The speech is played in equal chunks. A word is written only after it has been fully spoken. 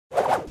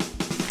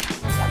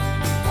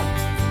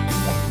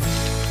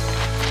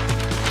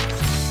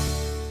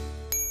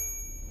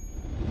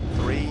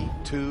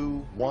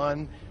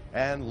1,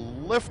 and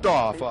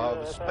liftoff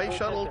of Space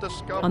Shuttle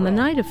Discovery. On the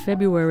night of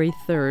February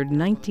 3rd,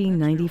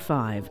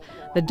 1995,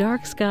 the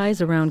dark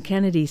skies around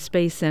Kennedy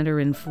Space Center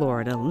in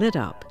Florida lit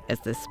up as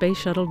the Space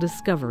Shuttle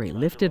Discovery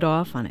lifted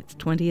off on its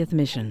 20th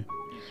mission.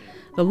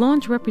 The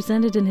launch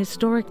represented an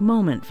historic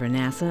moment for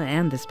NASA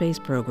and the space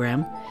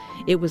program.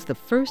 It was the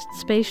first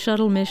Space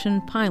Shuttle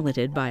mission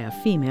piloted by a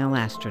female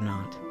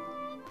astronaut.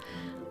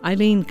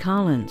 Eileen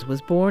Collins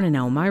was born in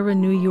Elmira,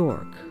 New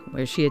York,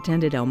 where she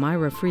attended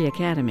Elmira Free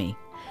Academy.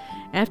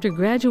 After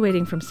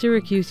graduating from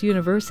Syracuse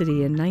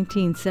University in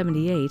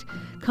 1978,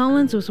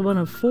 Collins was one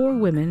of 4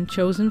 women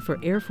chosen for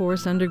Air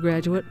Force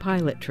undergraduate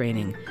pilot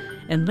training,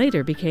 and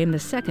later became the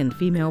second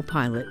female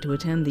pilot to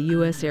attend the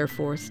U.S. Air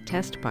Force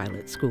Test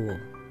Pilot School.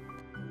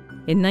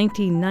 In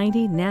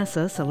 1990,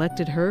 NASA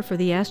selected her for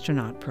the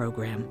astronaut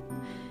program.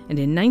 And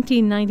in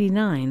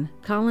 1999,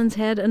 Collins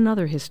had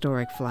another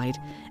historic flight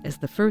as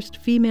the first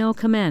female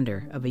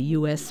commander of a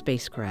U.S.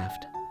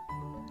 spacecraft.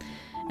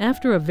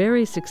 After a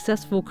very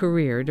successful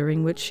career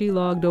during which she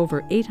logged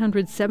over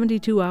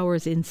 872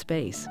 hours in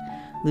space,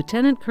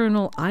 Lieutenant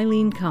Colonel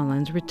Eileen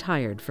Collins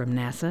retired from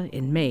NASA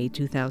in May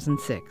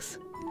 2006.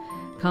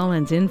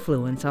 Collins'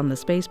 influence on the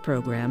space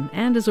program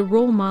and as a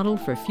role model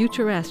for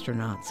future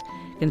astronauts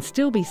can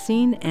still be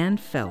seen and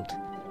felt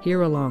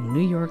here along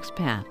New York's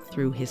path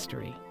through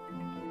history.